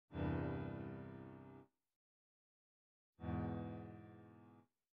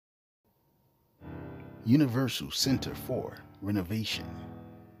Universal Center for Renovation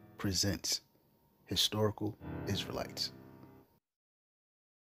presents Historical Israelites.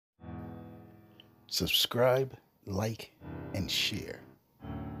 Subscribe, like, and share.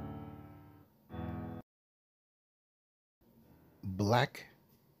 Black,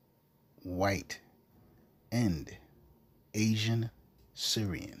 white, and Asian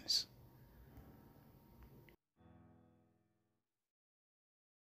Syrians.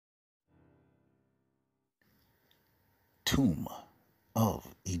 Tomb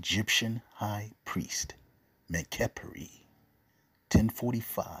of Egyptian High Priest Menkaperre,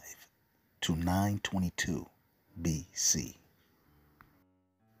 1045 to 922 BC.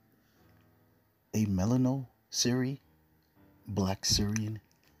 A Melano-Syri, Black Syrian,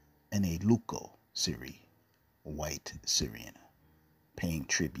 and a Leuco-Syri, White Syrian, paying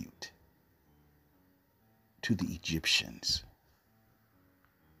tribute to the Egyptians.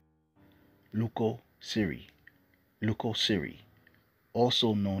 Leuco-Syri,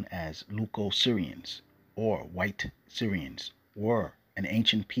 also known as Leuco-Syrians or White Syrians, were an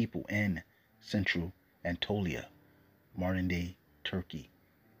ancient people in Central Anatolia, modern-day Turkey.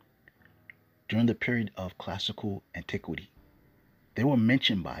 During the period of classical antiquity, they were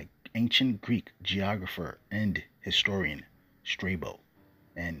mentioned by ancient Greek geographer and historian Strabo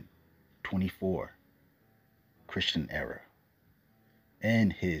in 24 Christian era in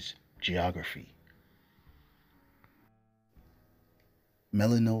his geography.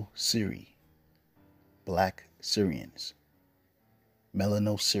 Melano-Syri, Black Syrians.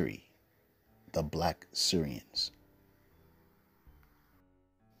 Melano-Syri, the Black Syrians.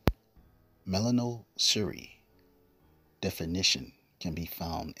 Melano-Syri definition can be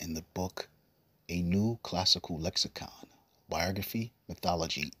found in the book A New Classical Lexicon, Biography,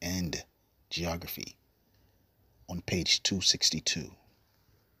 Mythology, and Geography on page 262.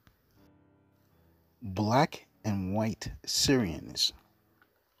 Black and white Syrians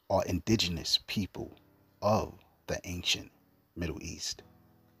are indigenous people of the ancient Middle East.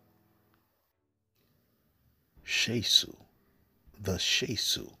 Shesu. The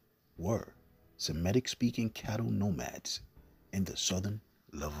Shesu were Semitic-speaking cattle nomads in the southern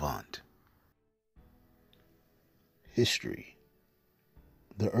Levant. History.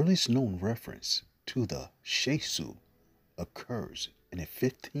 The earliest known reference to the Shesu occurs in a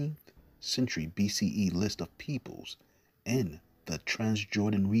 15th century BCE list of peoples in the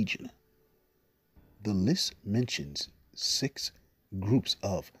Transjordan region. The list mentions 6 groups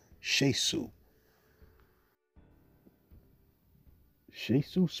of Shesu.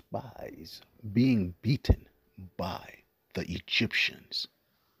 Shesu spies being beaten by the Egyptians.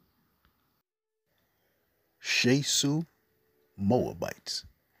 Shesu Moabites.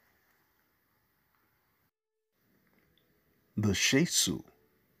 The Shesu,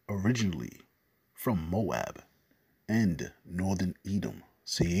 originally from Moab and northern Edom,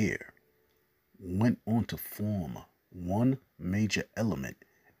 Syria, went on to form one major element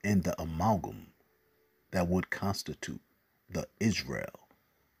in the amalgam that would constitute the Israel,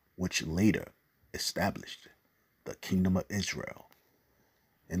 which later established the Kingdom of Israel.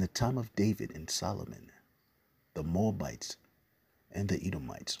 In the time of David and Solomon, the Moabites and the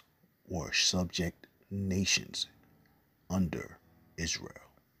Edomites were subject nations under Israel.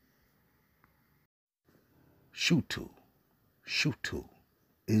 Shutu. Shutu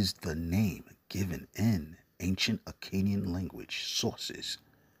is the name given in ancient Akkadian language sources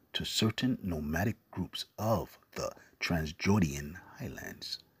to certain nomadic groups of the Transjordan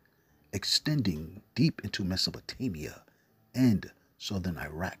highlands, extending deep into Mesopotamia and southern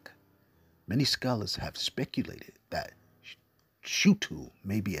Iraq. Many scholars have speculated that Shutu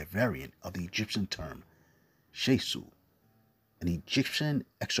may be a variant of the Egyptian term Shesu. An Egyptian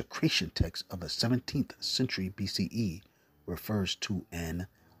execration text of the 17th century BCE refers to an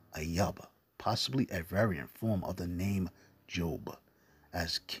Ayaba, possibly a variant form of the name Job,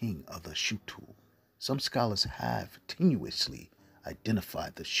 as king of the Shutu. Some scholars have tenuously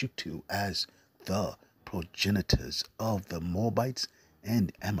identified the Shutu as the progenitors of the Moabites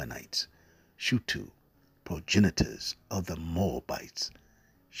and Ammonites. Shutu, progenitors of the Moabites.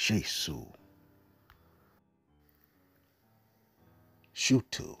 Shesu.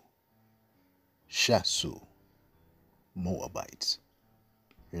 Shutu, Shasu, Moabites.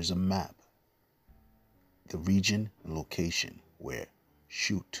 Here's a map. The region and location where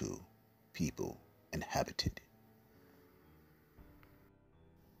Shutu people inhabited.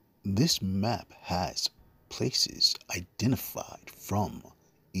 This map has places identified from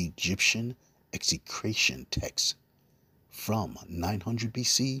Egyptian execration texts from 900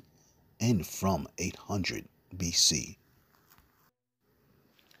 BC and from 800 BC.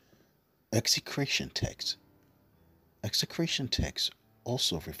 Execration text. Execration texts,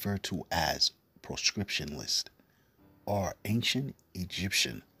 also referred to as proscription list, are ancient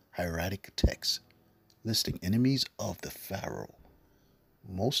Egyptian hieratic texts listing enemies of the pharaoh,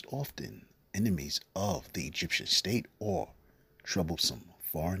 most often enemies of the Egyptian state or troublesome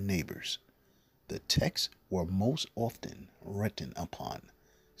foreign neighbors. The texts were most often written upon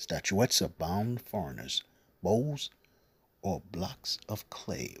statuettes of bound foreigners, bowls, or blocks of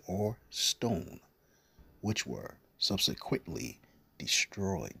clay or stone, which were subsequently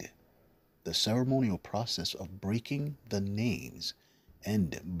destroyed. The ceremonial process of breaking the names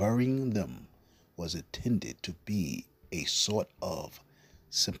and burying them was intended to be a sort of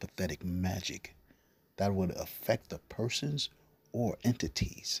sympathetic magic that would affect the persons or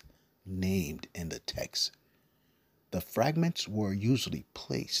entities named in the text. The fragments were usually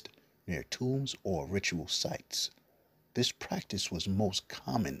placed near tombs or ritual sites. This practice was most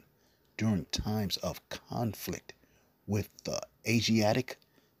common during times of conflict with the Asiatic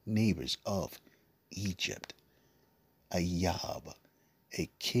neighbors of Egypt. Ayab, a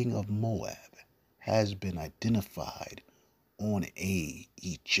king of Moab, has been identified on a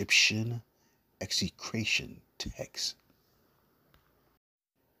Egyptian execration text.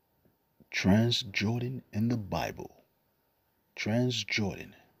 Transjordan in the Bible.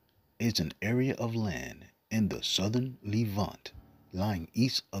 Transjordan is an area of land in the southern Levant lying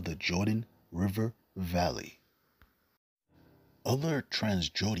east of the Jordan River Valley. Other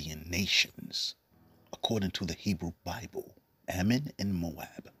Transjordan nations, according to the Hebrew Bible, Ammon and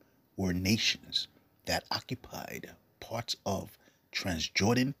Moab were nations that occupied parts of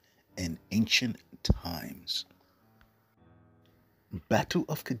Transjordan in ancient times. Battle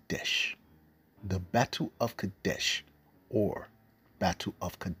of Kadesh. The Battle of Kadesh, or Battle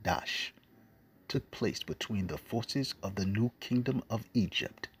of Kadash, took place between the forces of the New Kingdom of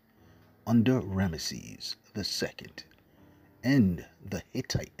Egypt under Ramesses II and the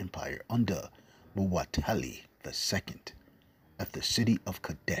Hittite Empire under Muwatalli II at the city of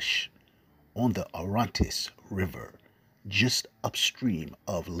Kadesh on the Orontes River, just upstream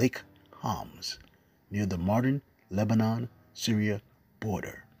of Lake Hams, near the modern Lebanon-Syria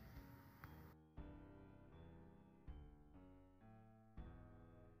border.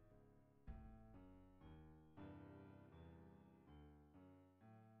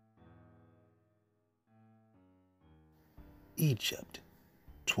 Egypt,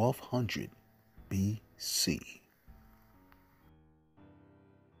 1200 BC.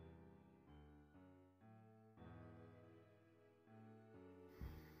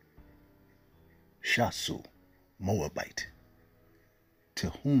 Shasu, Moabite. To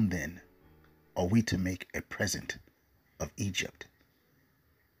whom then are we to make a present of Egypt?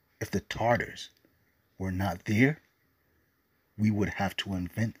 If the Tartars were not there, we would have to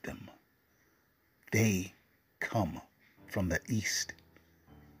invent them. They come from the east,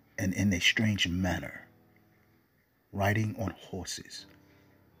 and in a strange manner, riding on horses.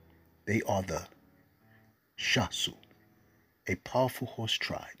 They are the Shasu, a powerful horse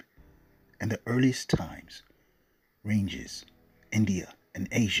tribe. In the earliest times, ranges India and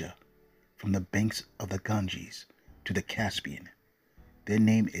Asia from the banks of the Ganges to the Caspian. Their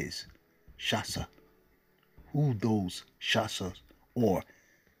name is Shasa. Who those Shasas or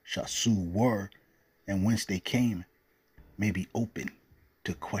Shasu were and whence they came may be open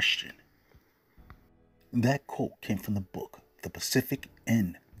to question. That quote came from the book The Pacific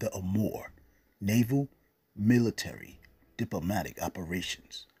and the Amur, Naval, Military, Diplomatic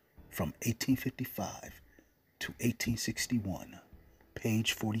Operations from 1855 to 1861,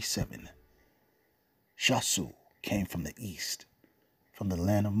 page 47. Shasu came from the east, from the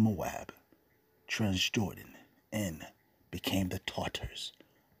land of Moab, Transjordan, and became the Tartars,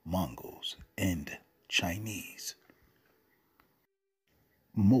 Mongols, and Chinese.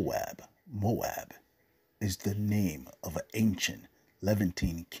 Moab is the name of an ancient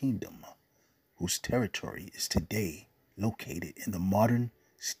Levantine kingdom whose territory is today located in the modern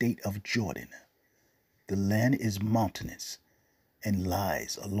state of Jordan. The land is mountainous and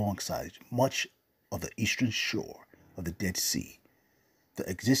lies alongside much of the eastern shore of the Dead Sea. The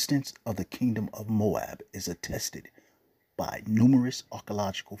existence of the kingdom of Moab is attested by numerous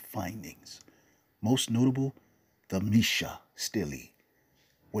archaeological findings, most notable the Mesha stele,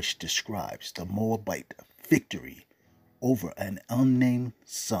 which describes the Moabite victory over an unnamed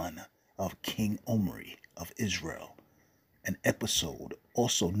son of King Omri of Israel, an episode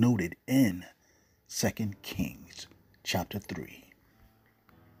also noted in 2 Kings chapter 3.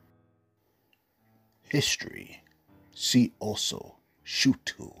 History. See also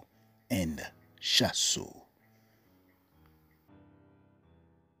Shutu and Shasu.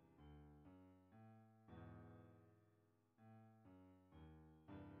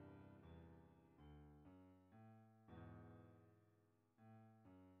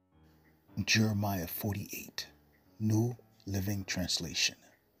 Jeremiah 48, New Living Translation.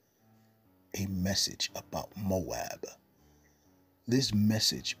 A message about Moab. This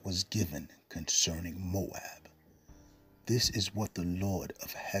message was given concerning Moab. This is what the Lord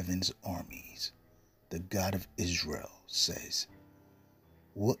of heaven's armies, the God of Israel, says.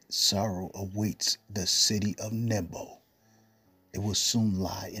 What sorrow awaits the city of Nebo? It will soon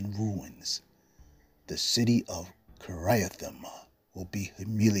lie in ruins. The city of Kiriathaim will be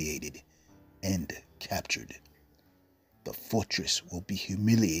humiliated and captured. The fortress will be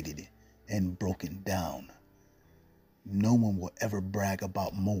humiliated and broken down. No one will ever brag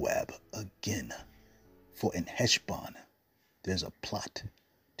about Moab again, for in Heshbon there's a plot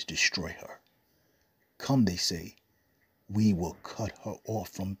to destroy her. Come, they say, we will cut her off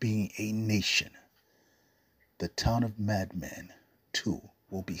from being a nation. The town of madmen, too,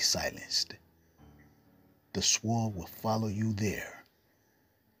 will be silenced. The sword will follow you there.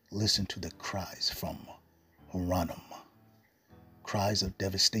 Listen to the cries from Horonaim, cries of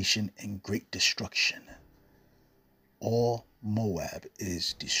devastation and great destruction. All Moab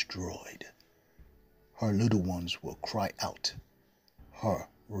is destroyed. Her little ones will cry out. Her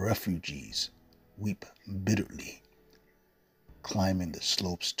refugees weep bitterly, climbing the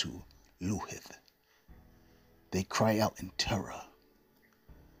slopes to Luhith. They cry out in terror,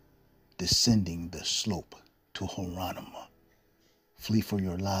 descending the slope to Horonaim. Flee for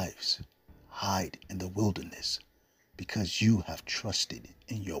your lives, hide in the wilderness, because you have trusted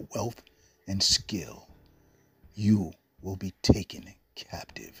in your wealth and skill. You will be taken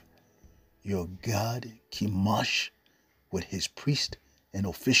captive. Your god Chemosh, with his priests and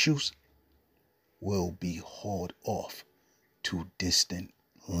officials, will be hauled off to distant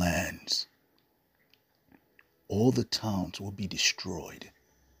lands. All the towns will be destroyed,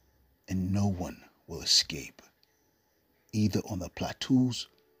 and no one will escape, either on the plateaus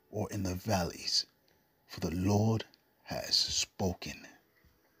or in the valleys, for the Lord has spoken.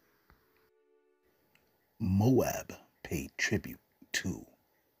 Moab paid tribute to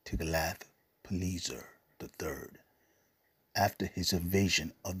Tiglath-Pileser III after his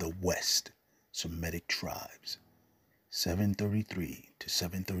invasion of the West Semitic tribes, 733 to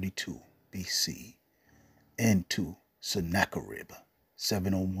 732 BC, and to Sennacherib,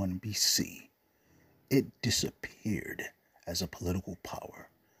 701 BC. It disappeared as a political power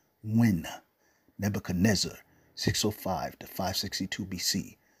when Nebuchadnezzar, 605 to 562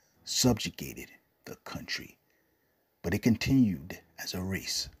 BC, subjugated the country, but it continued as a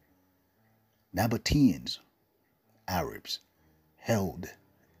race. Nabateans, Arabs, held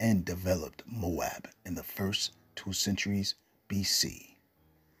and developed Moab in the first 2 centuries BC.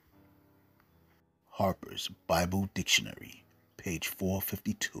 Harper's Bible Dictionary, page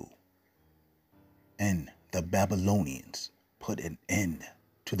 452. And the Babylonians put an end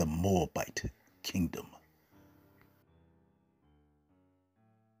to the Moabite kingdom.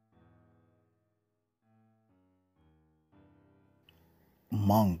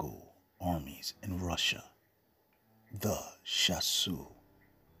 Mongol armies in Russia. The Shasu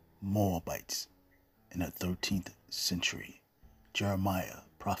Moabites in the 13th century. Jeremiah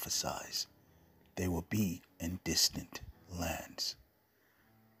prophesies they will be in distant lands.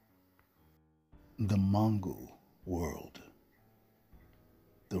 The Mongol world.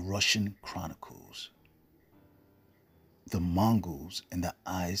 The Russian Chronicles. The Mongols in the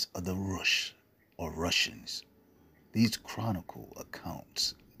eyes of the Rush or Russians. These chronicle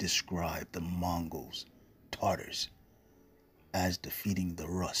accounts describe the Mongols, Tartars, as defeating the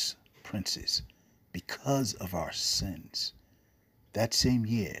Rus princes because of our sins. That same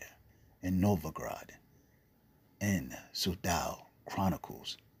year, in Novgorod, and Sudal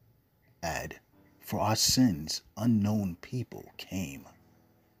Chronicles add, for our sins unknown people came.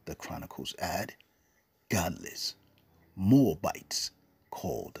 The Chronicles add, godless Moabites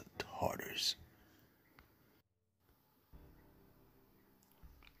called Tartars.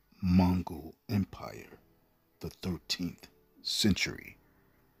 Mongol Empire, the 13th century.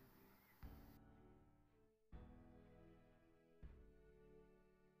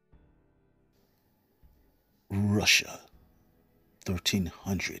 Russia,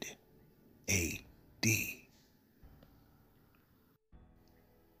 1300 A.D.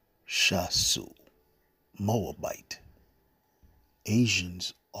 Shasu, Moabite.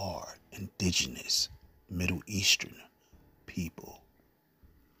 Asians are indigenous Middle Eastern people